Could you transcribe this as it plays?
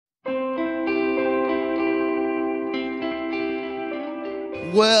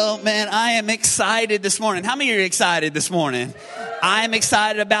Well, man, I am excited this morning. How many of you are excited this morning? I am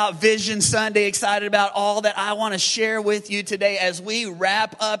excited about Vision Sunday, excited about all that I want to share with you today as we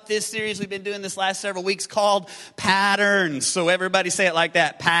wrap up this series we've been doing this last several weeks called Patterns. So everybody say it like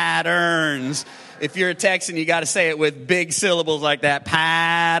that, patterns. If you're a Texan, you got to say it with big syllables like that,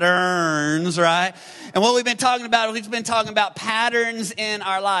 patterns, right? And what we've been talking about patterns in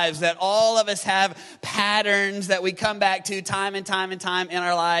our lives, that all of us have patterns that we come back to time and time and time in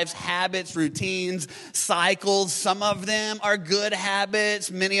our lives, habits, routines, cycles. Some of them are good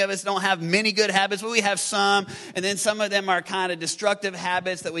habits. Many of us don't have many good habits, but we have some. And then some of them are kind of destructive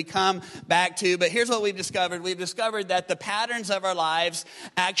habits that we come back to. But here's what we've discovered. We've discovered that the patterns of our lives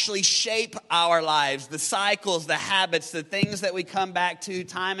actually shape our lives. The cycles, the habits, the things that we come back to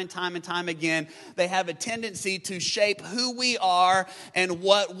time and time and time again, they have a tendency to shape who we are and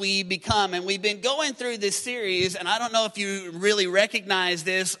what we become. And we've been going through this series, and I don't know if you really recognize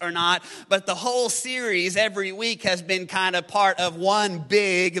this or not, but the whole series every week has been kind of part of one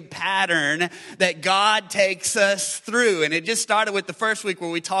big pattern that God takes us through. And it just started with the first week where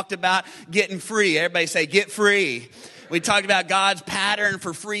we talked about getting free. Everybody say, get free. We talked about God's pattern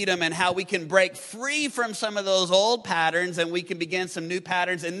for freedom and how we can break free from some of those old patterns and we can begin some new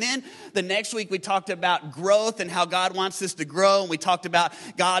patterns. And then the next week we talked about growth and how God wants us to grow. And we talked about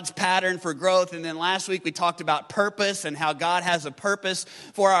God's pattern for growth. And then last week we talked about purpose and how God has a purpose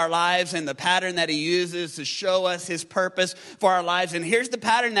for our lives and the pattern that he uses to show us his purpose for our lives. And here's the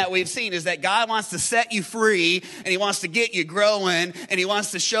pattern that we've seen is that God wants to set you free and he wants to get you growing and he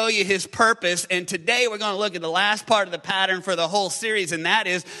wants to show you his purpose. And today we're going to look at the last part of the pattern for the whole series, and that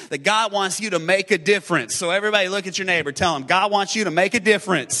is that God wants you to make a difference. So everybody look at your neighbor. Tell him, God wants you to make a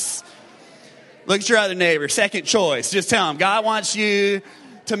difference. Look at your other neighbor. Second choice. Just tell him, God wants you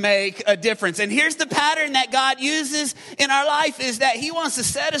to make a difference. And here's the pattern that God uses in our life is that he wants to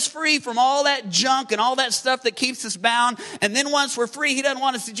set us free from all that junk and all that stuff that keeps us bound. And then once we're free, he doesn't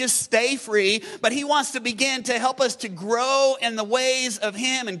want us to just stay free, but he wants to begin to help us to grow in the ways of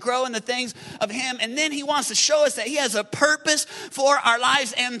him and grow in the things of him. And then he wants to show us that he has a purpose for our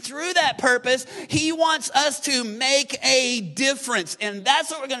lives. And through that purpose, he wants us to make a difference. And that's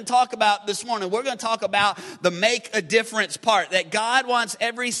what we're going to talk about this morning. We're going to talk about the make a difference part, that God wants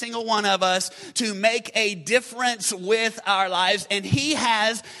every single one of us to make a difference with our lives. And he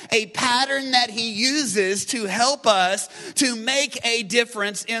has a pattern that he uses to help us to make a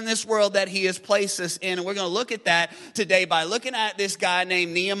difference in this world that he has placed us in. And we're going to look at that today by looking at this guy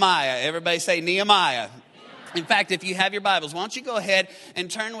named Nehemiah. Everybody say Nehemiah. In fact, if you have your Bibles, why don't you go ahead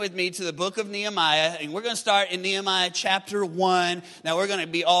and turn with me to the book of Nehemiah. And we're going to start in Nehemiah chapter 1. Now, we're going to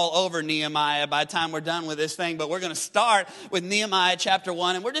be all over Nehemiah by the time we're done with this thing. But we're going to start with Nehemiah chapter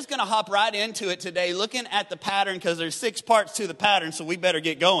 1. And we're just going to hop right into it today, looking at the pattern, because there's 6 parts to the pattern. So we better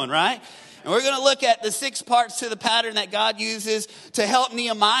get going, right? And we're going to look at the 6 parts to the pattern that God uses to help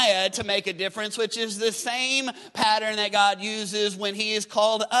Nehemiah to make a difference, which is the same pattern that God uses when he has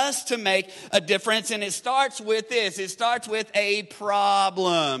called us to make a difference. And it starts with this. It starts with a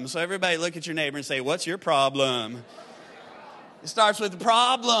problem. So everybody look at your neighbor and say, what's your problem? It starts with a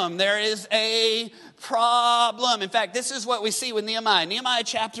problem. There is a problem. In fact, this is what we see with Nehemiah. Nehemiah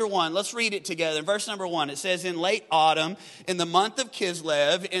chapter 1. Let's read it together. In verse number 1, it says, in late autumn, in the month of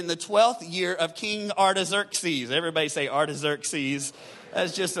Kislev, in the 12th year of King Artaxerxes. Everybody say Artaxerxes.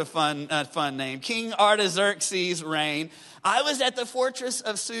 That's just a fun name. King Artaxerxes' reign. I was at the fortress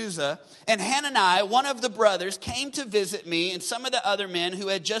of Susa, and Hanani, one of the brothers, came to visit me and some of the other men who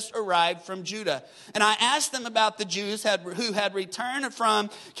had just arrived from Judah. And I asked them about the Jews who had returned from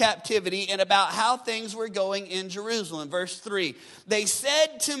captivity and about how things were going in Jerusalem. Verse 3, they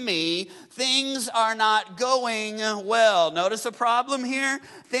said to me, things are not going well. Notice a problem here?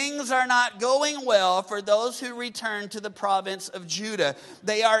 Things are not going well for those who return to the province of Judah.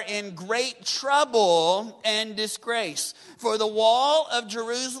 They are in great trouble and disgrace. For the wall of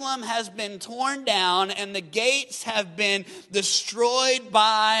Jerusalem has been torn down and the gates have been destroyed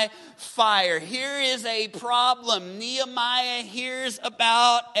by fire. Here is a problem. Nehemiah hears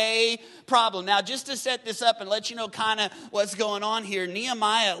about a problem. Now, just to set this up and let you know kind of what's going on here,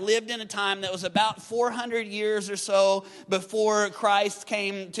 Nehemiah lived in a time that was about 400 years or so before Christ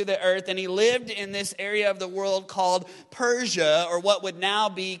came to the earth, and he lived in this area of the world called Persia, or what would now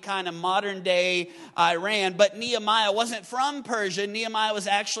be kind of modern day Iran. But Nehemiah wasn't from Persia. Nehemiah was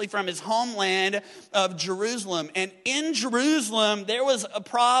actually from his homeland of Jerusalem. And in Jerusalem, there was a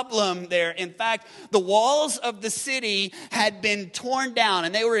problem there. In fact, the walls of the city had been torn down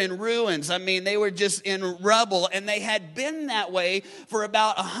and they were in ruins. I mean, they were just in rubble, and they had been that way for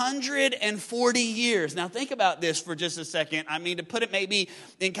about 140 years. Now, think about this for just a second. I mean, to put it maybe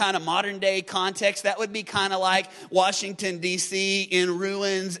in kind of modern day context, that would be kind of like Washington, D.C. in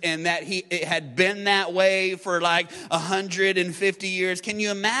ruins, and that it had been that way for like 150 years. Can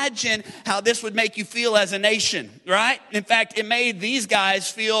you imagine how this would make you feel as a nation, right? In fact, it made these guys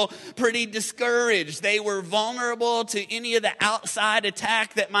feel pretty discouraged. They were vulnerable to any of the outside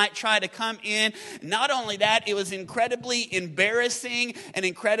attack that might try to come in. Not only that, it was incredibly embarrassing and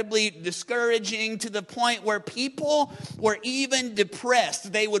incredibly discouraging to the point where people were even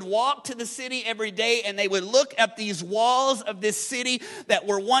depressed. They would walk to the city every day and they would look at these walls of this city that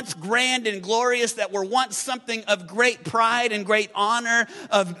were once grand and glorious, that were once something of great pride and great honor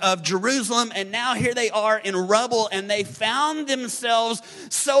of Jerusalem. And now here they are in rubble, and they found themselves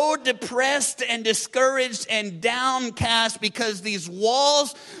so depressed and discouraged and downcast because these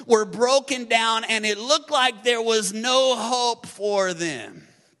walls were broken down and it looked like there was no hope for them.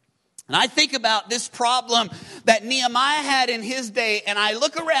 And I think about this problem that Nehemiah had in his day, and I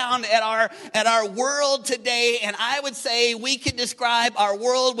look around at our world today, and I would say we could describe our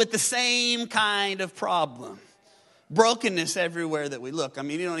world with the same kind of problem. Brokenness everywhere that we look. I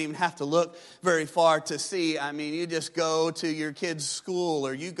mean, you don't even have to look very far to see. I mean, you just go to your kid's school,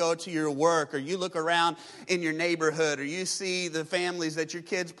 or you go to your work, or you look around in your neighborhood, or you see the families that your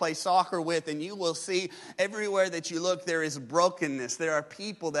kids play soccer with, and you will see everywhere that you look, there is brokenness. There are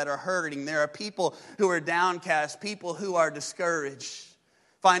people that are hurting. There are people who are downcast, people who are discouraged.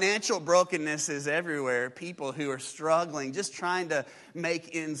 Financial brokenness is everywhere. People who are struggling, just trying to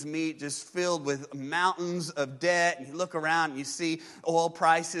make ends meet, just filled with mountains of debt. And you look around and you see oil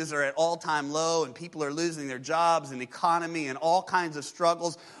prices are at all-time low, and people are losing their jobs and economy and all kinds of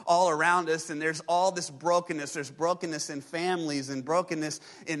struggles all around us. And there's all this brokenness. There's brokenness in families and brokenness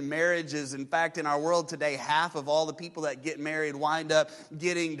in marriages. In fact, in our world today, half of all the people that get married wind up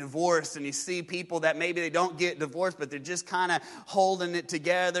getting divorced. And you see people that maybe they don't get divorced, but they're just kind of holding it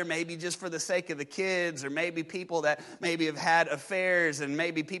together, maybe just for the sake of the kids, or maybe people that maybe have had affairs, and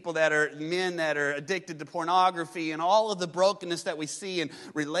maybe people that are men that are addicted to pornography, and all of the brokenness that we see, and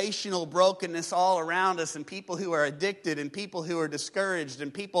relational brokenness all around us, and people who are addicted, and people who are discouraged,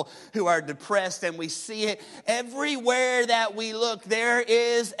 and people who are depressed. And we see it everywhere that we look. There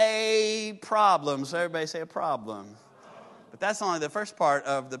is a problem. So everybody say a problem. But that's only the first part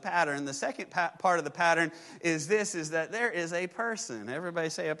of the pattern. The second part of the pattern is that there is a person. Everybody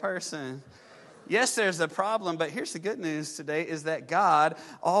say a person. Yes, there's a problem, but here's the good news today is that God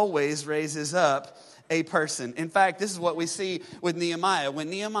always raises up a person. In fact, this is what we see with Nehemiah. When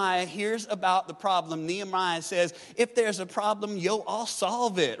Nehemiah hears about the problem, Nehemiah says, if there's a problem, I'll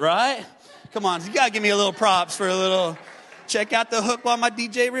solve it, right? Come on, you got to give me a little props for a little, check out the hook while my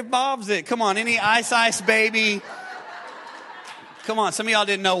DJ revolves it. Come on, any Ice baby? Come on, some of y'all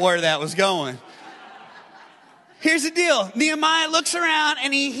didn't know where that was going. Here's the deal. Nehemiah looks around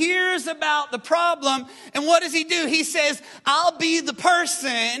and he hears about the problem. And what does he do? He says, I'll be the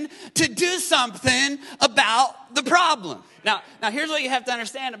person to do something about the problem. Now here's what you have to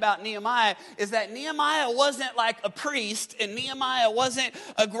understand about Nehemiah is that Nehemiah wasn't like a priest, and Nehemiah wasn't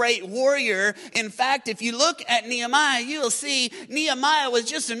a great warrior. In fact, if you look at Nehemiah, you'll see Nehemiah was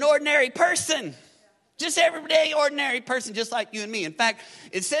just an ordinary person. Just everyday, ordinary person, just like you and me. In fact,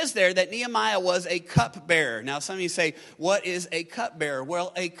 it says there that Nehemiah was a cupbearer. Now, some of you say, what is a cupbearer?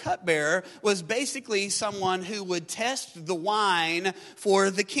 Well, a cupbearer was basically someone who would test the wine for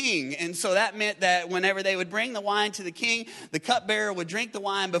the king. And so that meant that whenever they would bring the wine to the king, the cupbearer would drink the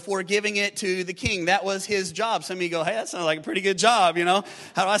wine before giving it to the king. That was his job. Some of you go, hey, that sounds like a pretty good job, you know?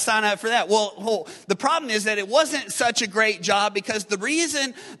 How do I sign up for that? Well, the problem is that it wasn't such a great job, because the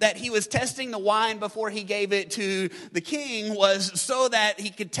reason that he was testing the wine before he gave it to the king was so that he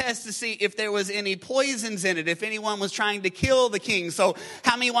could test to see if there was any poisons in it, if anyone was trying to kill the king. So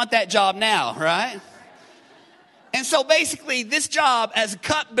how many want that job now, right? And so basically this job as a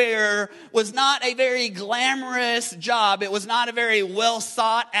cupbearer was not a very glamorous job. It was not a very well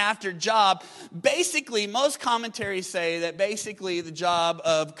sought after job. Basically, most commentaries say that basically the job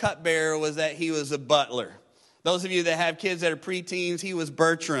of cupbearer was that he was a butler. Those of you that have kids that are preteens, he was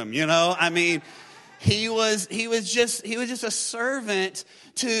Bertram, you know? I mean, He was just a servant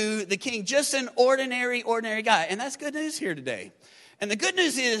to the king, just an ordinary guy. And that's good news here today. And the good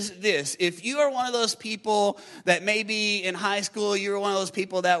news is this: if you are one of those people that maybe in high school, you were one of those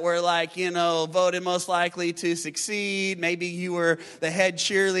people that were like, voted most likely to succeed. Maybe you were the head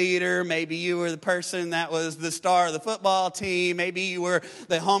cheerleader. Maybe you were the person that was the star of the football team. Maybe you were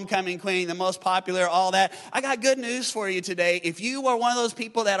the homecoming queen, the most popular, all that. I got good news for you today. If you are one of those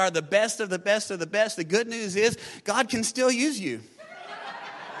people that are the best of the best of the best, the good news is God can still use you.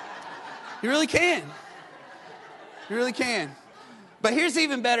 He really can. He really can. But here's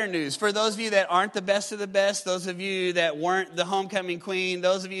even better news. For those of you that aren't the best of the best, those of you that weren't the homecoming queen,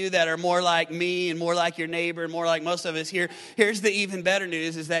 those of you that are more like me and more like your neighbor and more like most of us here, here's the even better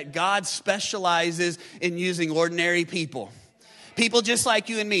news, is that God specializes in using ordinary people. People just like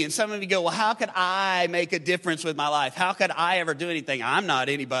you and me. And some of you go, well, how could I make a difference with my life? How could I ever do anything? I'm not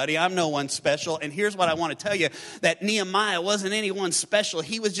anybody. I'm no one special. And here's what I want to tell you, that Nehemiah wasn't anyone special.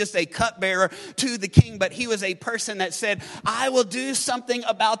 He was just a cupbearer to the king, but he was a person that said, I will do something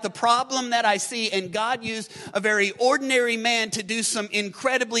about the problem that I see. And God used a very ordinary man to do some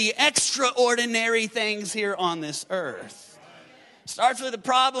incredibly extraordinary things here on this earth. Starts with a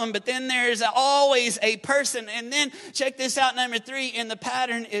problem, but then there's always a person. And then check this out, number 3 in the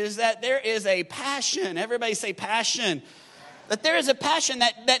pattern is that there is a passion. Everybody say passion. That there is a passion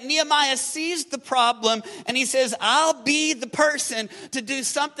that Nehemiah sees the problem and he says, I'll be the person to do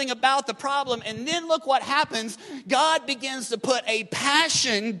something about the problem. And then look what happens. God begins to put a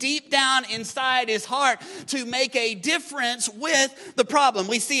passion deep down inside his heart to make a difference with the problem.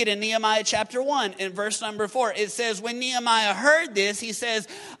 We see it in Nehemiah chapter 1 in verse number 4. It says, when Nehemiah heard this, he says,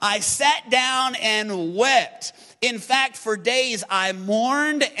 I sat down and wept. In fact, for days I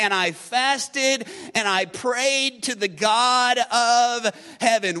mourned and I fasted and I prayed to the God of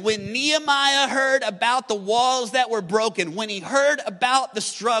heaven. When Nehemiah heard about the walls that were broken, when he heard about the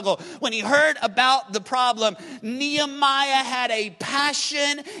struggle, when he heard about the problem, Nehemiah had a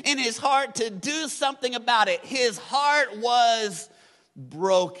passion in his heart to do something about it. His heart was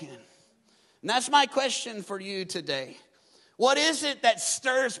broken. And that's my question for you today. What is it that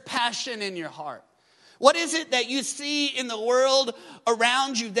stirs passion in your heart? What is it that you see in the world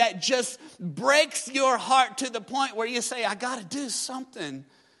around you that just breaks your heart to the point where you say, I got to do something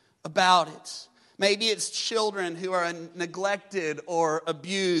about it? Maybe it's children who are neglected or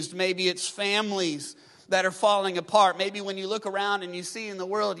abused. Maybe it's families that are falling apart. Maybe when you look around and you see in the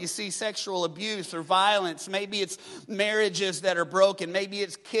world, you see sexual abuse or violence. Maybe it's marriages that are broken. Maybe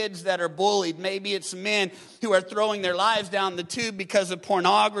it's kids that are bullied. Maybe it's men who are throwing their lives down the tube because of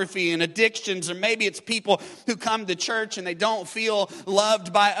pornography and addictions. Or maybe it's people who come to church and they don't feel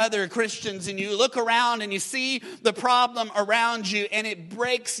loved by other Christians. And you look around and you see the problem around you and it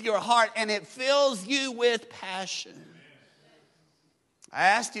breaks your heart and it fills you with passion. I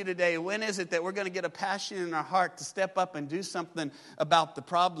asked you today, when is it that we're going to get a passion in our heart to step up and do something about the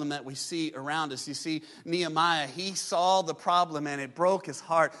problem that we see around us? You see, Nehemiah, he saw the problem and it broke his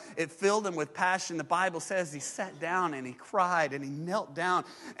heart. It filled him with passion. The Bible says he sat down and he cried and he knelt down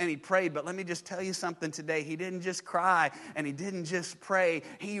and he prayed. But let me just tell you something today. He didn't just cry and he didn't just pray.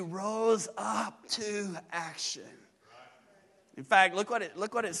 He rose up to action. In fact, look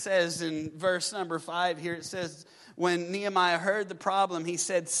what it says in verse number 5 here. It says, when Nehemiah heard the problem, he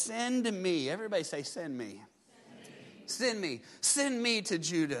said, send me. Everybody say, send me. Send me. Send me to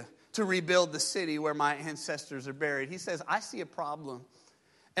Judah to rebuild the city where my ancestors are buried. He says, I see a problem,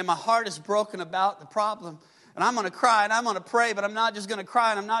 and my heart is broken about the problem. And I'm going to cry and I'm going to pray, but I'm not just going to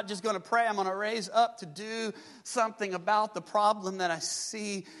cry and I'm not just going to pray. I'm going to raise up to do something about the problem that I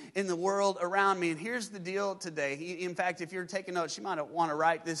see in the world around me. And here's the deal today. In fact, if you're taking notes, you might want to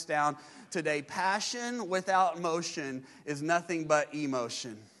write this down today. Passion without motion is nothing but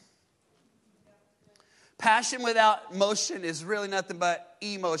emotion. Passion without motion is really nothing but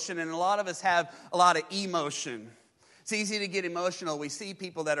emotion. And a lot of us have a lot of emotion. It's easy to get emotional. We see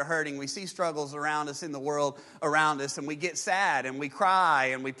people that are hurting. We see struggles around us in the world around us, and we get sad and we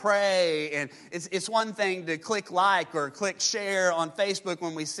cry and we pray. And it's one thing to click like or click share on Facebook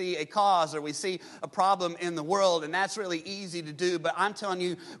when we see a cause or we see a problem in the world, and that's really easy to do. But I'm telling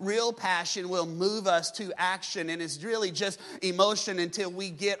you, real passion will move us to action, and it's really just emotion until we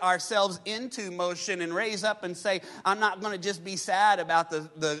get ourselves into motion and raise up and say, I'm not going to just be sad about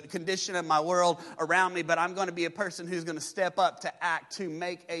the condition of my world around me, but I'm going to be a person who's going to step up to act to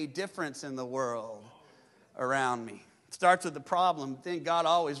make a difference in the world around me. It starts with the problem. Then God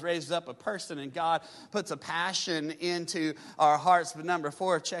always raises up a person, and God puts a passion into our hearts. But number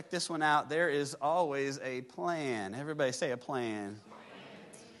 4, check this one out. There is always a plan. Everybody say a plan.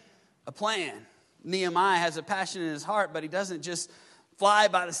 A plan. Nehemiah has a passion in his heart, but he doesn't just fly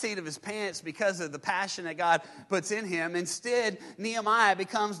by the seat of his pants because of the passion that God puts in him. Instead, Nehemiah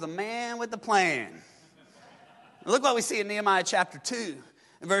becomes the man with the plan. Look what we see in Nehemiah chapter 2,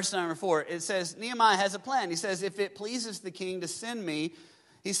 verse number 4. It says, Nehemiah has a plan. He says, if it pleases the king to send me,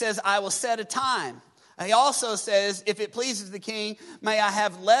 he says, I will set a time. He also says, if it pleases the king, may I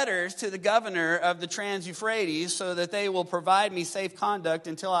have letters to the governor of the Trans-Euphrates so that they will provide me safe conduct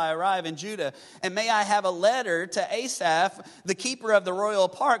until I arrive in Judah. And may I have a letter to Asaph, the keeper of the royal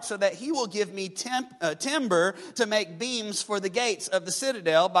park, so that he will give me timber to make beams for the gates of the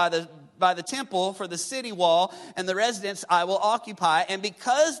citadel by the temple, for the city wall, and the residence I will occupy. And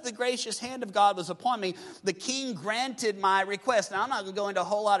because the gracious hand of God was upon me, the king granted my request. Now, I'm not going to go into a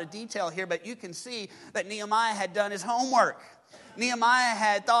whole lot of detail here, but you can see that Nehemiah had done his homework. Nehemiah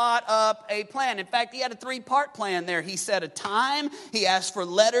had thought up a plan. In fact, he had a 3-part plan there. He set a time. He asked for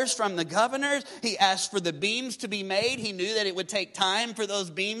letters from the governors. He asked for the beams to be made. He knew that it would take time for those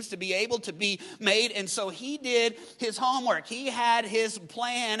beams to be able to be made. And so he did his homework. He had his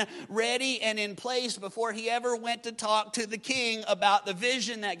plan ready and in place before he ever went to talk to the king about the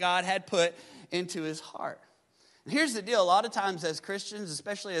vision that God had put into his heart. And here's the deal. A lot of times as Christians,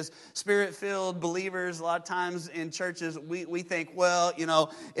 especially as Spirit-filled believers, a lot of times in churches, we think, well,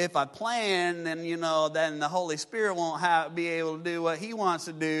 if I plan, then the Holy Spirit won't be able to do what he wants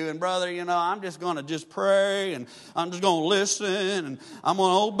to do. And brother, I'm just going to just pray, and I'm just going to listen, and I'm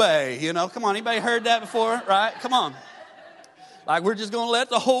going to obey. Come on, anybody heard that before, right? Come on. Like we're just going to let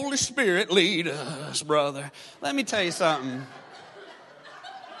the Holy Spirit lead us, brother. Let me tell you something.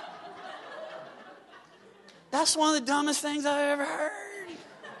 That's one of the dumbest things I've ever heard.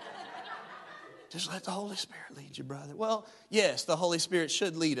 Just let the Holy Spirit lead you, brother. Well, yes, the Holy Spirit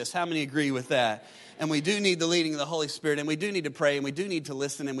should lead us. How many agree with that? And we do need the leading of the Holy Spirit, and we do need to pray, and we do need to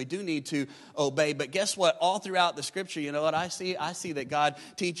listen, and we do need to obey. But guess what? All throughout the Scripture, you know what I see? I see that God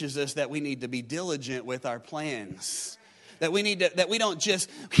teaches us that we need to be diligent with our plans. That we don't just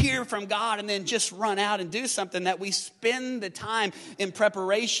hear from God and then just run out and do something, that we spend the time in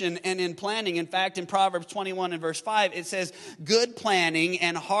preparation and in planning. In fact, in Proverbs 21 and verse 5, it says, good planning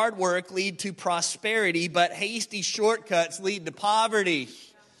and hard work lead to prosperity, but hasty shortcuts lead to poverty.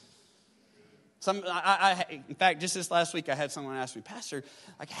 In fact, just this last week, I had someone ask me, Pastor,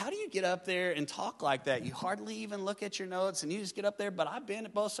 how do you get up there and talk like that? You hardly even look at your notes, and you just get up there. But I've been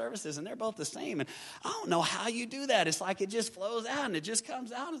at both services, and they're both the same. And I don't know how you do that. It's like it just flows out, and it just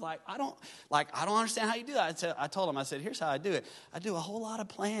comes out. It's I don't understand how you do that. I told him, I said, here's how I do it. I do a whole lot of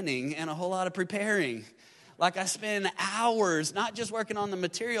planning and a whole lot of preparing. Like I spend hours not just working on the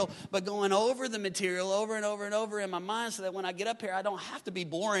material, but going over the material over and over and over in my mind so that when I get up here, I don't have to be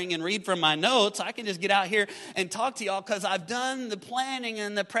boring and read from my notes. I can just get out here and talk to y'all because I've done the planning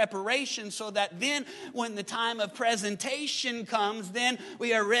and the preparation so that then when the time of presentation comes, then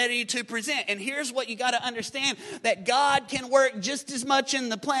we are ready to present. And here's what you got to understand, that God can work just as much in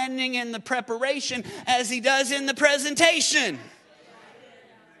the planning and the preparation as he does in the presentation.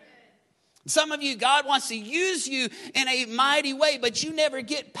 Some of you, God wants to use you in a mighty way, but you never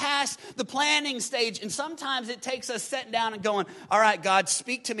get past the planning stage. And sometimes it takes us sitting down and going, all right, God,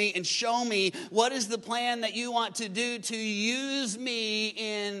 speak to me and show me what is the plan that you want to do to use me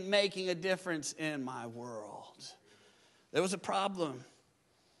in making a difference in my world. There was a problem.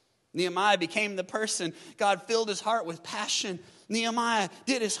 Nehemiah became the person. God filled his heart with passion. Nehemiah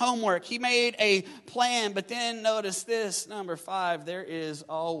did his homework. He made a plan. But then notice this, number 5, there is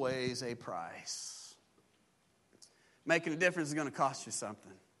always a price. Making a difference is going to cost you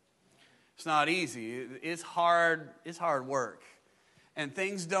something. It's not easy. It's hard work. And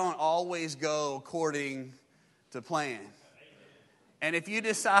things don't always go according to plan. And if you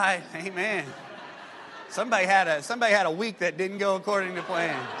decide, amen, somebody had a week that didn't go according to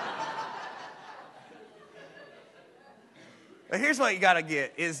plan. But here's what you got to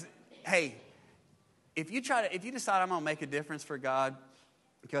get is, hey, if you decide I'm going to make a difference for God,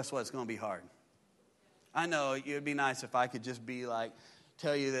 guess what? It's going to be hard. I know it would be nice if I could just be like,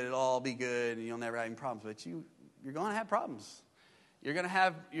 tell you that it'll all be good and you'll never have any problems. But you're going to have problems. You're going to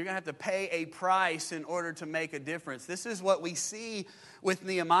have to pay a price in order to make a difference. This is what we see with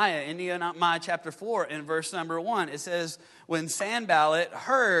Nehemiah in Nehemiah chapter 4 in verse number 1. It says, when Sanballat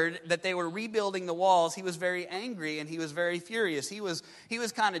heard that they were rebuilding the walls, he was very angry and he was very furious. He was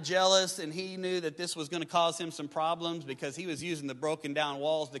kind of jealous, and he knew that this was going to cause him some problems because he was using the broken down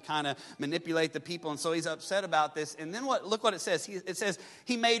walls to kind of manipulate the people. And so he's upset about this. And then look what it says. It says,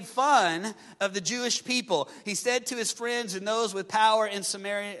 he made fun of the Jewish people. He said to his friends and those with power in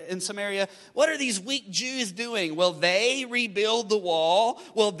Samaria, what are these weak Jews doing? Will they rebuild the wall wall?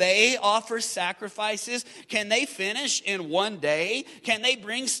 Will they offer sacrifices? Can they finish in one day? Can they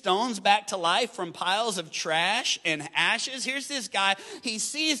bring stones back to life from piles of trash and ashes? Here's this guy. He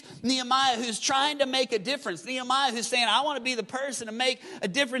sees Nehemiah who's trying to make a difference. Nehemiah who's saying, I want to be the person to make a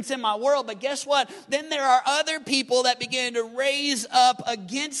difference in my world. But guess what? Then there are other people that begin to raise up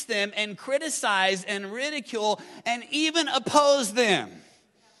against them and criticize and ridicule and even oppose them.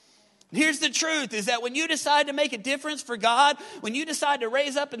 Here's the truth, is that when you decide to make a difference for God, when you decide to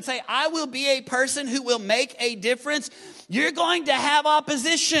raise up and say, I will be a person who will make a difference, you're going to have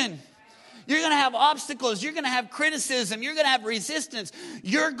opposition. You're going to have obstacles. You're going to have criticism. You're going to have resistance.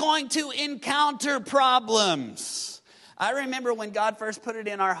 You're going to encounter problems. I remember when God first put it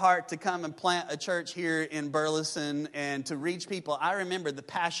in our heart to come and plant a church here in Burleson and to reach people. I remember the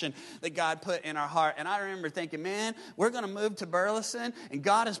passion that God put in our heart. And I remember thinking, man, we're going to move to Burleson. And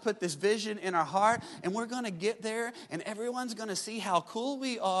God has put this vision in our heart. And we're going to get there. And everyone's going to see how cool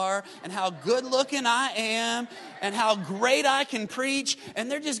we are. And how good looking I am. And how great I can preach.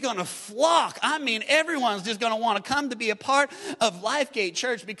 And they're just going to flock. I mean, everyone's just going to want to come to be a part of Lifegate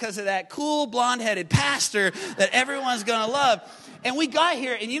Church because of that cool blonde-headed pastor that everyone's going to love. And we got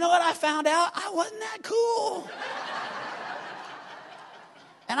here, and you know what I found out? I wasn't that cool.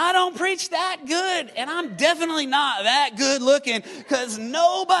 And I don't preach that good. And I'm definitely not that good looking because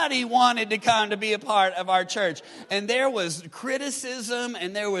nobody wanted to come to be a part of our church. And there was criticism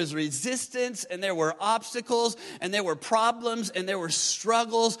and there was resistance and there were obstacles and there were problems and there were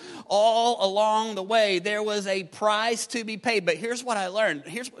struggles all along the way. There was a price to be paid. But here's what I learned.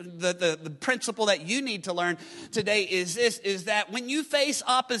 Here's the principle that you need to learn today is this, is that when you face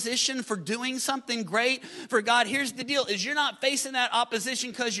opposition for doing something great for God, here's the deal, is you're not facing that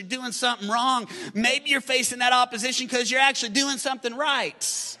opposition because you're doing something wrong. Maybe you're facing that opposition because you're actually doing something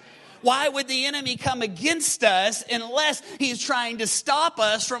right. Why would the enemy come against us unless he's trying to stop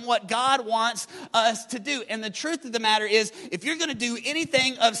us from what God wants us to do? And the truth of the matter is, if you're going to do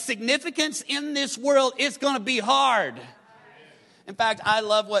anything of significance in this world, it's going to be hard. In fact, I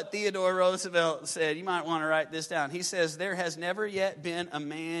love what Theodore Roosevelt said. You might want to write this down. He says, there has never yet been a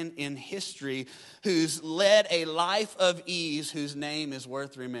man in history who's led a life of ease whose name is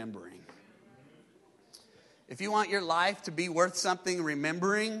worth remembering. If you want your life to be worth something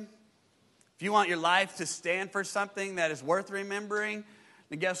remembering, if you want your life to stand for something that is worth remembering,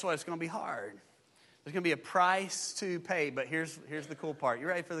 then guess what? It's going to be hard. There's going to be a price to pay. But here's the cool part. You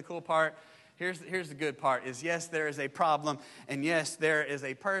ready for the cool part? Here's the good part is, yes, there is a problem, and yes, there is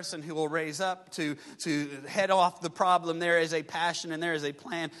a person who will raise up to head off the problem. There is a passion and there is a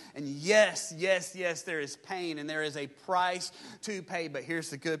plan. And yes, there is pain and there is a price to pay. But here's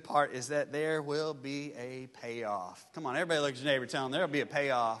the good part is that there will be a payoff. Come on, everybody look at your neighbor, tell them there will be a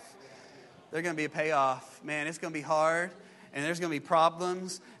payoff. There's going to be a payoff. Man, it's going to be hard. And there's going to be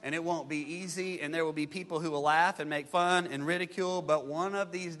problems, and it won't be easy, and there will be people who will laugh and make fun and ridicule, but one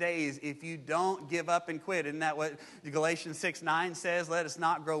of these days, if you don't give up and quit, isn't that what Galatians 6:9 says? Let us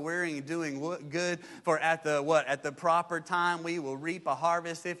not grow weary in doing good, for at the proper time we will reap a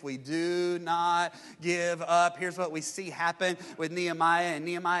harvest if we do not give up. Here's what we see happen with Nehemiah in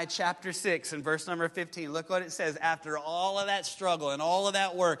Nehemiah chapter 6 and verse number 15. Look what it says. After all of that struggle and all of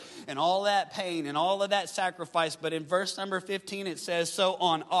that work and all that pain and all of that sacrifice, but in verse number 15 it says, so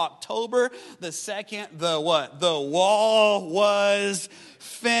on October the 2nd, the wall was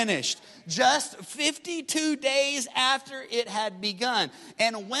finished. Just 52 days after it had begun.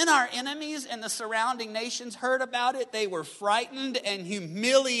 And when our enemies and the surrounding nations heard about it, they were frightened and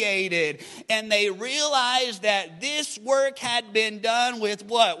humiliated. And they realized that this work had been done with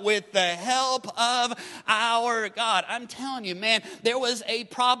what? With the help of our God. I'm telling you, man, there was a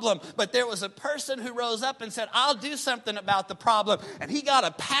problem. But there was a person who rose up and said, I'll do something about the problem. And he got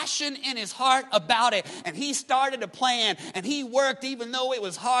a passion in his heart about it. And he started a plan. And he worked even though it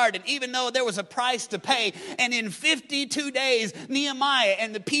was hard. And even though there was a price to pay. And in 52 days, Nehemiah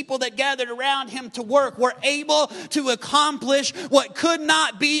and the people that gathered around him to work were able to accomplish what could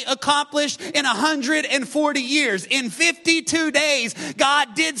not be accomplished in 140 years. In 52 days,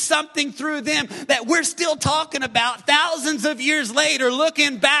 God did something through them that we're still talking about thousands of years later,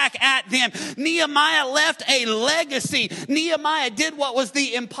 looking back at them. Nehemiah left a legacy. Nehemiah did what was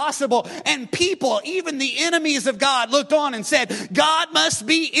the impossible. And people, even the enemies of God, looked on and said, God must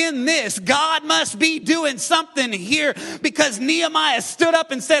be in this. God must be doing something here, because Nehemiah stood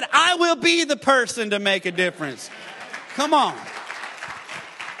up and said, I will be the person to make a difference. Come on.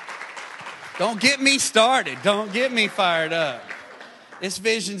 Don't get me started. Don't get me fired up. It's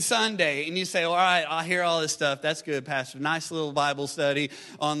Vision Sunday, and you say, all right, I'll hear all this stuff. That's good, Pastor. Nice little Bible study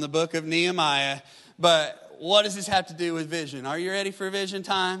on the book of Nehemiah. But what does this have to do with vision? Are you ready for vision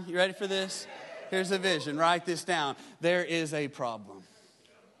time? You ready for this? Here's a vision. Write this down. There is a problem.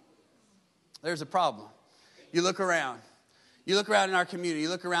 There's a problem. You look around. You look around in our community. You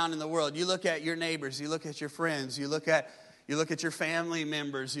look around in the world. You look at your neighbors. You look at your friends. You look at your family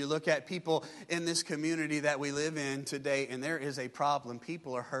members. You look at people in this community that we live in today, and there is a problem.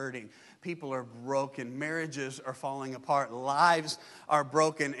 People are hurting. People are broken. Marriages are falling apart. Lives are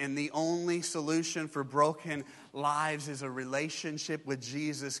broken, and the only solution for broken lives is a relationship with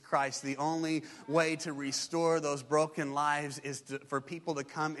Jesus Christ. The only way to restore those broken lives is for people to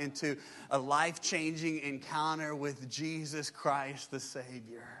come into a life-changing encounter with Jesus Christ, the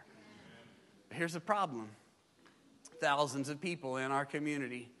Savior. Here's the problem. Thousands of people in our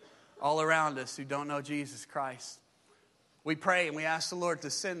community, all around us, who don't know Jesus Christ. We pray and we ask the Lord to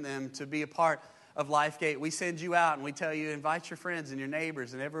send them to be a part of LifeGate. We send you out and we tell you, invite your friends and your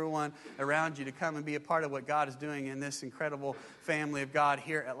neighbors and everyone around you to come and be a part of what God is doing in this incredible family of God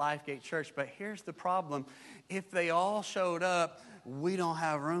here at LifeGate Church. But here's the problem. If they all showed up, we don't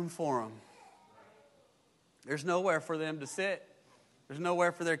have room for them. There's nowhere for them to sit. There's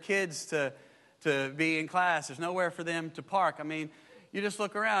nowhere for their kids to be in class. There's nowhere for them to park. I mean, you just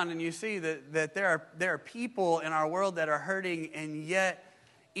look around and you see that there are people in our world that are hurting, and yet,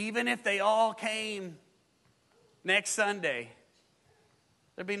 even if they all came next Sunday,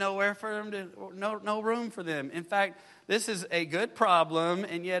 there'd be nowhere for them no room for them. In fact, this is a good problem,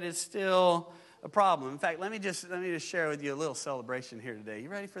 and yet it's still a problem. In fact, let me just share with you a little celebration here today. You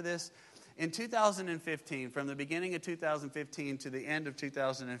ready for this? In 2015, from the beginning of 2015 to the end of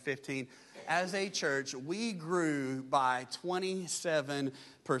 2015, as a church, we grew by 27%.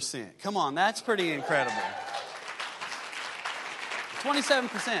 Come on, that's pretty incredible.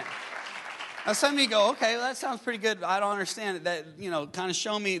 27%. Now, some of you go, okay, well, that sounds pretty good. I don't understand it. That, kind of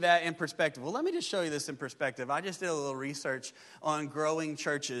show me that in perspective. Well, let me just show you this in perspective. I just did a little research on growing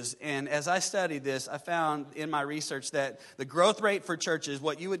churches. And as I studied this, I found in my research that the growth rate for churches,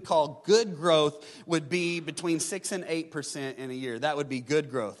 what you would call good growth, would be between 6 and 8% in a year. That would be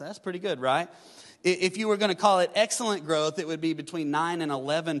good growth. That's pretty good, right? If you were going to call it excellent growth, it would be between 9 and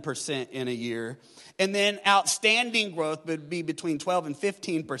 11% in a year. And then outstanding growth would be between 12 and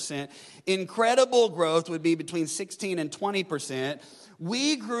 15%. Incredible growth would be between 16 and 20%.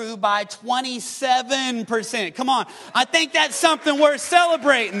 We grew by 27%. Come on. I think that's something worth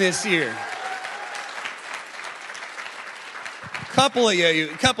celebrating this year. A couple of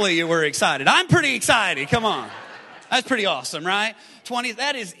you were excited. I'm pretty excited. Come on. That's pretty awesome, right?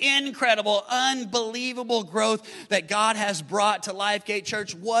 That is incredible, unbelievable growth that God has brought to LifeGate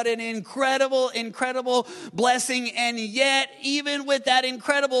Church. What an incredible, incredible blessing. And yet, even with that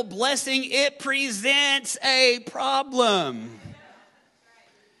incredible blessing, it presents a problem.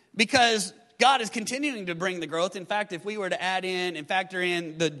 Because God is continuing to bring the growth. In fact, if we were to add in and factor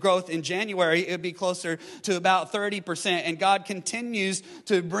in the growth in January, it would be closer to about 30%. And God continues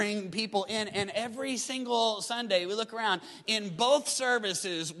to bring people in. And every single Sunday, we look around. In both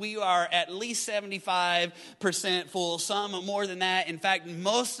services, we are at least 75% full, some more than that. In fact,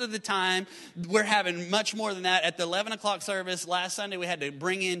 most of the time, we're having much more than that. At the 11 o'clock service last Sunday, we had to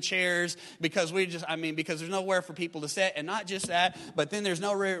bring in chairs because because there's nowhere for people to sit. And not just that, but then there's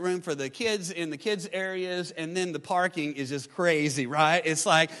no room for the kids in the kids areas, and then the parking is just crazy, right? It's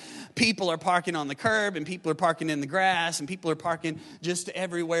like people are parking on the curb, and people are parking in the grass, and people are parking just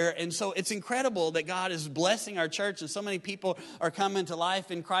everywhere. And so it's incredible that God is blessing our church, and so many people are coming to life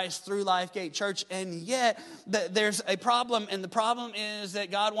in Christ through LifeGate Church. And yet there's a problem, and the problem is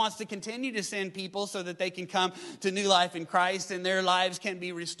that God wants to continue to send people so that they can come to new life in Christ, and their lives can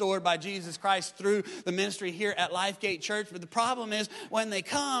be restored by Jesus Christ through the ministry here at LifeGate Church. But the problem is when they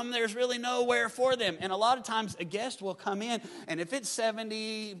come, there's really nowhere for them. And a lot of times a guest will come in, and if it's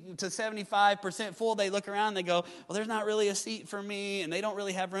 70 to 75% full, they look around and they go, well, there's not really a seat for me, and they don't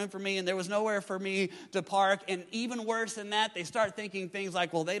really have room for me, and there was nowhere for me to park. And even worse than that, they start thinking things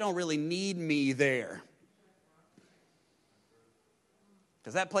like, well, they don't really need me there,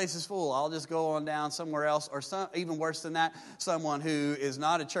 because that place is full. I'll just go on down somewhere else. Or even worse than that, someone who is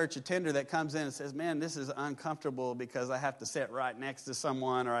not a church attender that comes in and says, man, this is uncomfortable because I have to sit right next to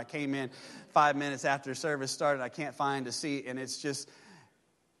someone, or I came in 5 minutes after service started, I can't find a seat.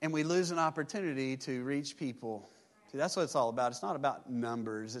 And we lose an opportunity to reach people. See, that's what it's all about. It's not about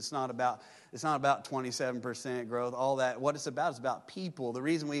numbers. It's not about 27% growth, all that. What it's about is about people. The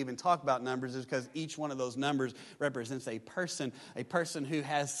reason we even talk about numbers is because each one of those numbers represents a person who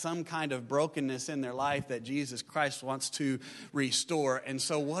has some kind of brokenness in their life that Jesus Christ wants to restore. And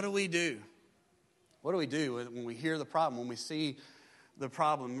so what do we do? What do we do when we hear the problem, when we see the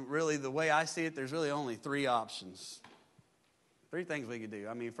problem. Really, the way I see it, there's really only three options. Three things we could do.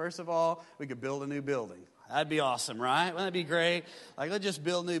 I mean, first of all, we could build a new building. That'd be awesome, right? Wouldn't that be great? Like, let's just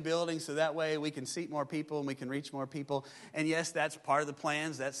build new buildings so that way we can seat more people and we can reach more people. And yes, that's part of the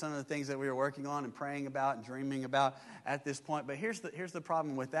plans. That's some of the things that we were working on and praying about and dreaming about at this point. But here's the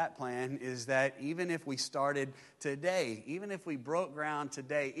problem with that plan is that even if we started today, even if we broke ground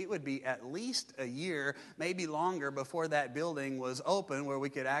today, it would be at least a year, maybe longer, before that building was open where we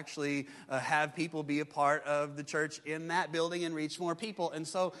could actually have people be a part of the church in that building and reach more people. And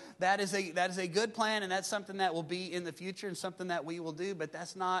so that is a good plan, and that's something that will be in the future and something that we will do, but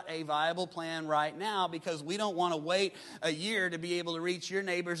that's not a viable plan right now because we don't want to wait a year to be able to reach your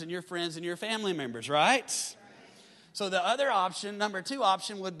neighbors and your friends and your family members, right? So the other option, number two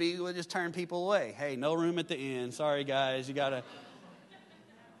option, would be we'll just turn people away. Hey, no room at the inn. Sorry, guys. You got to...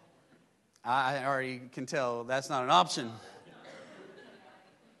 I already can tell that's not an option.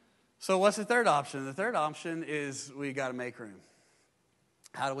 So what's the third option? The third option is we got to make room.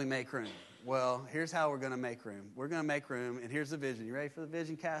 How do we make room? Well, here's how we're going to make room. We're going to make room, and here's the vision. You ready for the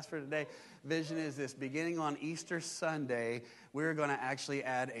vision cast for today? Vision is this. Beginning on Easter Sunday, we're going to actually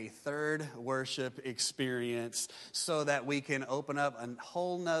add a third worship experience so that we can open up a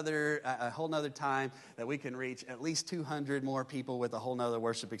whole nother time that we can reach at least 200 more people with a whole nother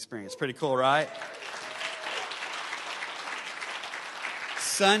worship experience. Pretty cool, right?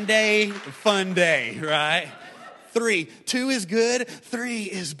 Sunday fun day, right? 3. 2 is good. 3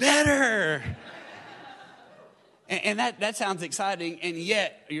 is better. And that sounds exciting. And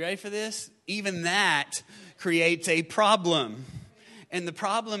yet, are you ready for this? Even that creates a problem. And the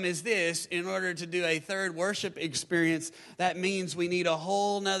problem is this: in order to do a third worship experience, that means we need a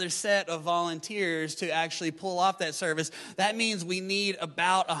whole nother set of volunteers to actually pull off that service. That means we need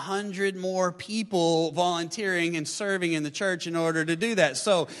about 100 more people volunteering and serving in the church in order to do that.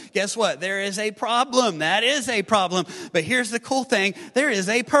 So guess what? There is a problem. That is a problem. But here's the cool thing. There is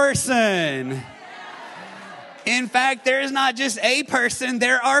a person. In fact, there is not just a person.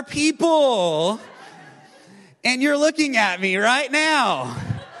 There are people. And you're looking at me right now.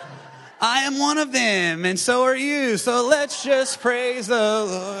 I am one of them, and so are you. So let's just praise the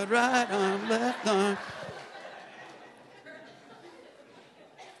Lord. Right arm, left arm.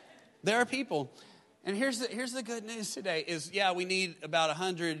 There are people. And here's the good news today is, yeah, we need about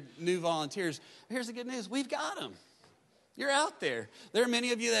 100 new volunteers. Here's the good news. We've got them. You're out there. There are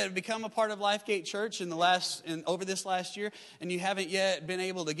many of you that have become a part of Lifegate Church over this last year, and you haven't yet been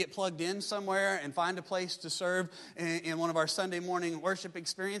able to get plugged in somewhere and find a place to serve in one of our Sunday morning worship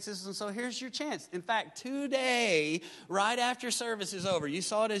experiences. And so here's your chance. In fact, today, right after service is over, you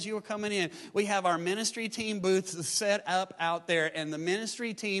saw it as you were coming in, we have our ministry team booths set up out there, and the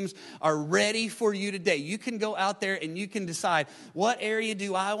ministry teams are ready for you today. You can go out there and you can decide, what area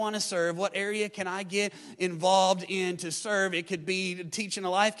do I want to serve? What area can I get involved in to serve? It could be teaching a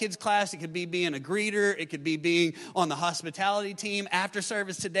Life Kids class. It could be being a greeter. It could be being on the hospitality team. After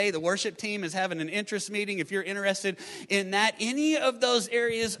service today, the worship team is having an interest meeting. If you're interested in that, any of those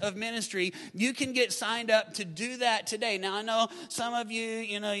areas of ministry, you can get signed up to do that today. Now, I know some of you,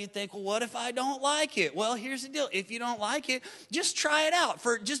 you think, well, what if I don't like it? Well, here's the deal. If you don't like it, just try it out.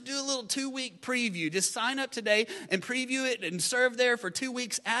 Just do a little 2-week preview. Just sign up today and preview it and serve there for 2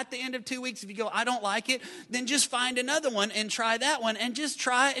 weeks. At the end of 2 weeks, if you go, I don't like it, then just find another one and try that one and just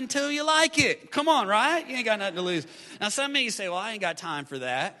try it until you like it. Come on, right? You ain't got nothing to lose. Now, some of you say, well, I ain't got time for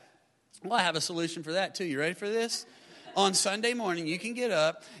that. Well, I have a solution for that too. You ready for this? On Sunday morning, you can get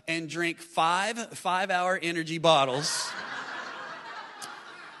up and drink 5-hour energy bottles.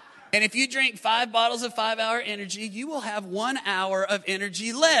 And if you drink 5 bottles of 5-hour energy, you will have 1 hour of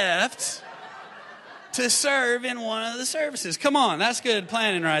energy left to serve in one of the services. Come on, that's good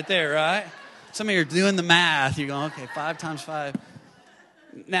planning right there, right? Some of you are doing the math. You're going, okay, 5 times 5.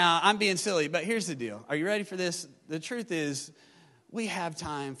 Now, I'm being silly, but here's the deal. Are you ready for this? The truth is, we have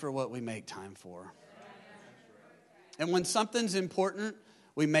time for what we make time for. And when something's important,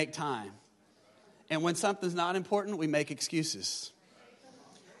 we make time. And when something's not important, we make excuses.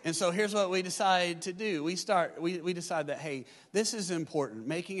 And so here's what we decide to do. We decide that, hey, this is important.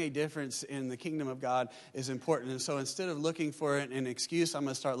 Making a difference in the kingdom of God is important. And so instead of looking for an excuse, I'm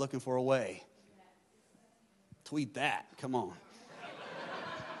going to start looking for a way. Tweet that. Come on.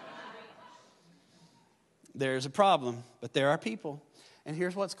 There's a problem, but there are people. And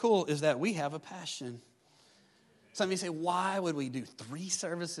here's what's cool is that we have a passion. Some of you say, why would we do 3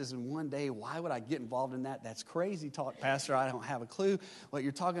 services in one day? Why would I get involved in that? That's crazy talk, Pastor. I don't have a clue what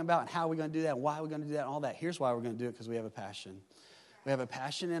you're talking about and how we're going to do that and why we're going to do that and all that. Here's why we're going to do it, because we have a passion. We have a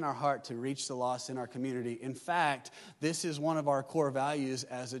passion in our heart to reach the lost in our community. In fact, this is one of our core values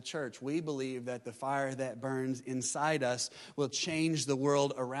as a church. We believe that the fire that burns inside us will change the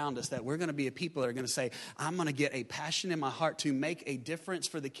world around us, that we're going to be a people that are going to say, I'm going to get a passion in my heart to make a difference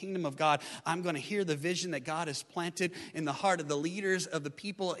for the kingdom of God. I'm going to hear the vision that God has planted in the heart of the leaders of the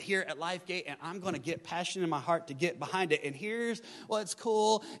people here at LifeGate, and I'm going to get passion in my heart to get behind it. And here's what's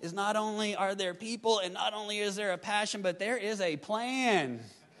cool is not only are there people and not only is there a passion, but there is a plan.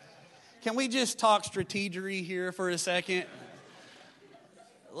 Can we just talk strategery here for a second?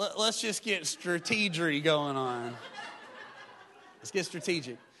 Let's just get strategery going on. Let's get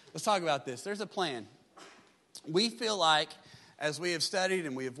strategic. Let's talk about this. There's a plan. We feel like as we have studied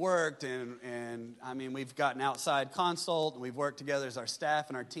and we have worked and I mean, we've gotten outside consult and we've worked together as our staff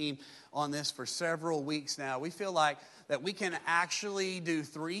and our team on this for several weeks now. We feel like that we can actually do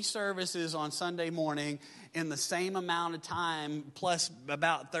 3 services on Sunday morning in the same amount of time, plus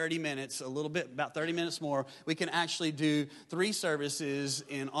about 30 minutes, about 30 minutes more. We can actually do 3 services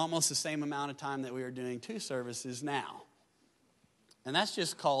in almost the same amount of time that we are doing 2 services now. And that's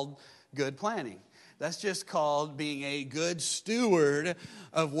just called good planning. That's just called being a good steward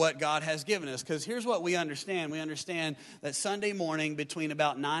of what God has given us. Because here's what we understand. We understand that Sunday morning between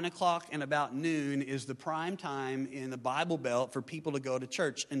about 9 o'clock and about noon is the prime time in the Bible Belt for people to go to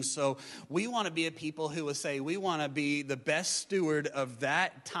church. And so we want to be a people who will say we want to be the best steward of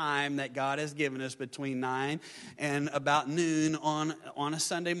that time that God has given us between 9 and about noon on a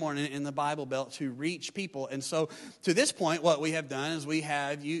Sunday morning in the Bible Belt to reach people. And so to this point, what we have done is we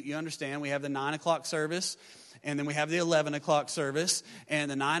have, you understand, we have the 9 o'clock service, and then we have the 11 o'clock service,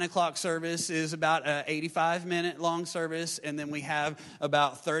 and the 9 o'clock service is about an 85-minute long service, and then we have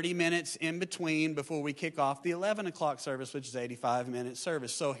about 30 minutes in between before we kick off the 11 o'clock service, which is 85-minute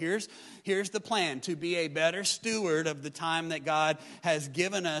service. So here's the plan: to be a better steward of the time that God has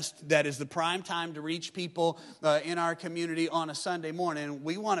given us, that is the prime time to reach people in our community on a Sunday morning.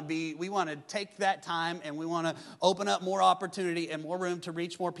 We want to take that time and we want to open up more opportunity and more room to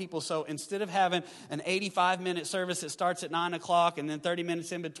reach more people. So instead of having an 85-minute service that starts at 9 o'clock and then 30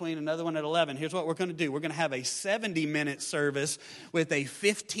 minutes in between, another one at 11. Here's what we're going to do. We're going to have a 70-minute service with a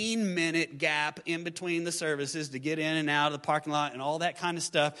 15-minute gap in between the services to get in and out of the parking lot and all that kind of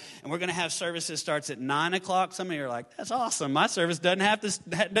stuff. And we're going to have services starts at 9 o'clock. Some of you are like, that's awesome. My service doesn't have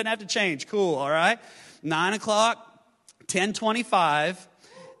to change. Cool, all right? 9 o'clock, 10:25,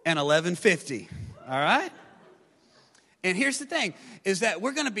 and 11:50. All right? And here's the thing, is that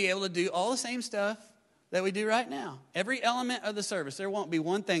we're going to be able to do all the same stuff that we do right now. Every element of the service. There won't be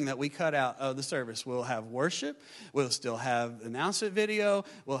one thing that we cut out of the service. We'll have worship. We'll still have announcement video.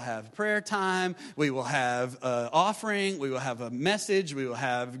 We'll have prayer time. We will have offering. We will have a message. We will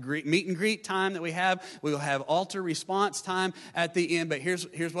have meet and greet time that we have. We will have altar response time at the end. But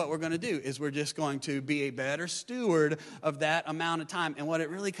here's what we're going to do, is we're just going to be a better steward of that amount of time. And what it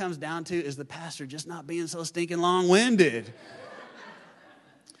really comes down to is the pastor just not being so stinking long-winded.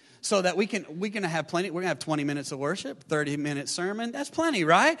 So that we're going to have plenty. We're going to have 20 minutes of worship, 30-minute sermon. That's plenty,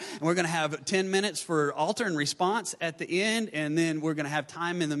 right? And we're going to have 10 minutes for altar and response at the end. And then we're going to have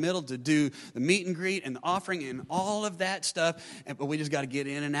time in the middle to do the meet and greet and the offering and all of that stuff. But we just got to get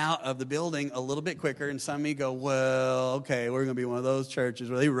in and out of the building a little bit quicker. And some of you go, well, okay, we're going to be one of those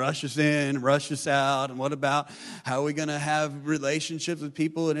churches where they rush us in, rush us out. And what about how are we going to have relationships with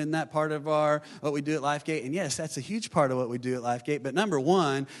people? And in that part of what we do at LifeGate. And yes, that's a huge part of what we do at LifeGate. But number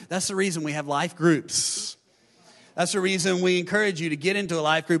one, that's the reason we have life groups. That's the reason we encourage you to get into a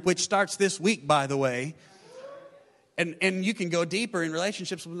life group, which starts this week, by the way. And you can go deeper in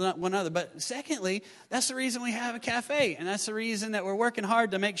relationships with one another. But secondly, that's the reason we have a cafe, and that's the reason that we're working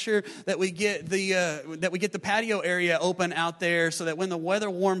hard to make sure that we get the patio area open out there, so that when the weather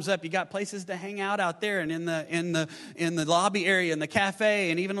warms up, you got places to hang out there, and in the lobby area, in the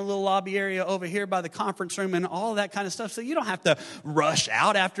cafe, and even a little lobby area over here by the conference room, and all of that kind of stuff. So you don't have to rush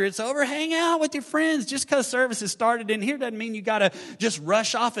out after it's over. Hang out with your friends. Just because service has started in here doesn't mean you got to just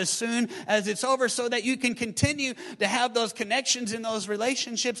rush off as soon as it's over, so that you can continue to have those connections and those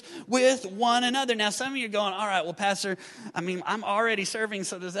relationships with one another. Now, some of you are going, all right, well, Pastor, I'm already serving,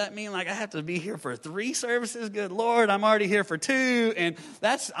 so does that mean like I have to be here for 3 services? Good Lord, I'm already here for 2, and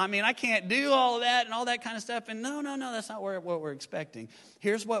I can't do all of that and all that kind of stuff. And no, that's not what we're expecting.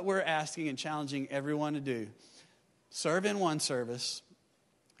 Here's what we're asking and challenging everyone to do. Serve in one service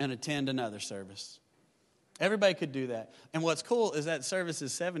and attend another service. Everybody could do that. And what's cool is that service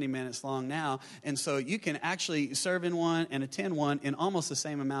is 70 minutes long now. And so you can actually serve in one and attend one in almost the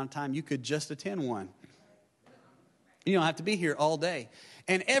same amount of time you could just attend one. You don't have to be here all day.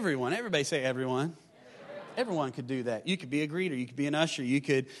 And everybody say everyone. Everyone could do that. You could be a greeter. You could be an usher. You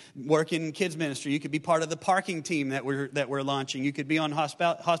could work in kids ministry. You could be part of the parking team that we're launching. You could be on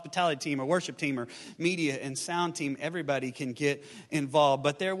hospitality team or worship team or media and sound team. Everybody can get involved.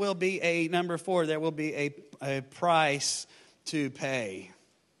 But there will be number 4, there will be a price to pay.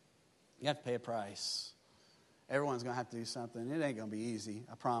 You have to pay a price. Everyone's going to have to do something. It ain't going to be easy,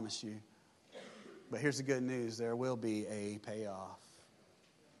 I promise you. But here's the good news. There will be a payoff.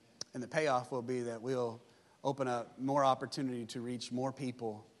 And the payoff will be that we'll open up more opportunity to reach more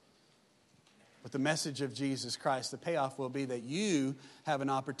people with the message of Jesus Christ. The payoff will be that you have an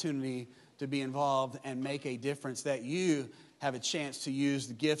opportunity to be involved and make a difference, that you have a chance to use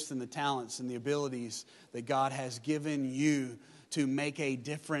the gifts and the talents and the abilities that God has given you to make a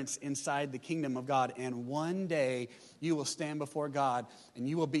difference inside the kingdom of God. And one day you will stand before God and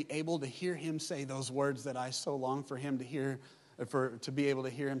you will be able to hear him say those words that I so long for him to hear, to be able to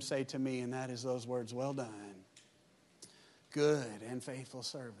hear him say to me, and that is those words, well done, good and faithful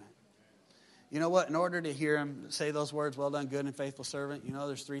servant. You know what? In order to hear him say those words, well done, good and faithful servant, you know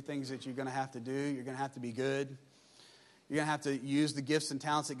there's 3 things that you're going to have to do. You're going to have to be good. You're going to have to use the gifts and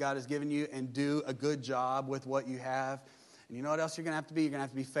talents that God has given you and do a good job with what you have. And you know what else you're going to have to be? You're going to have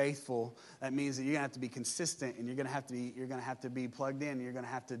to be faithful. That means that you're going to have to be consistent, and you're going to have to be plugged in. You're going to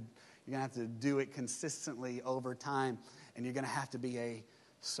have to do it consistently over time, and you're going to have to be a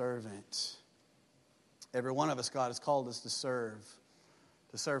servant. Every one of us, God has called us to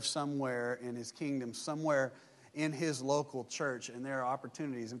serve somewhere in his kingdom, somewhere in his local church, and there are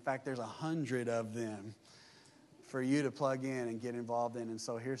opportunities. In fact, there's 100 of them for you to plug in and get involved in. And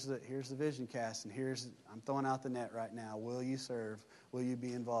so here's the Vision Cast, and I'm throwing out the net right now. Will you serve? Will you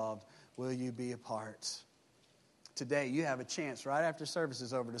be involved? Will you be a part? Today, you have a chance right after service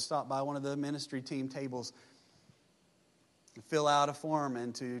is over to stop by one of the ministry team tables and fill out a form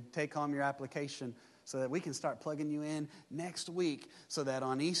and to take home your application so that we can start plugging you in next week so that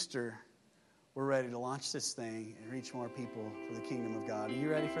on Easter, we're ready to launch this thing and reach more people for the kingdom of God. Are you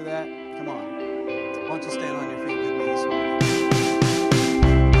ready for that? Come on. Why don't you stand on your feet with me this morning?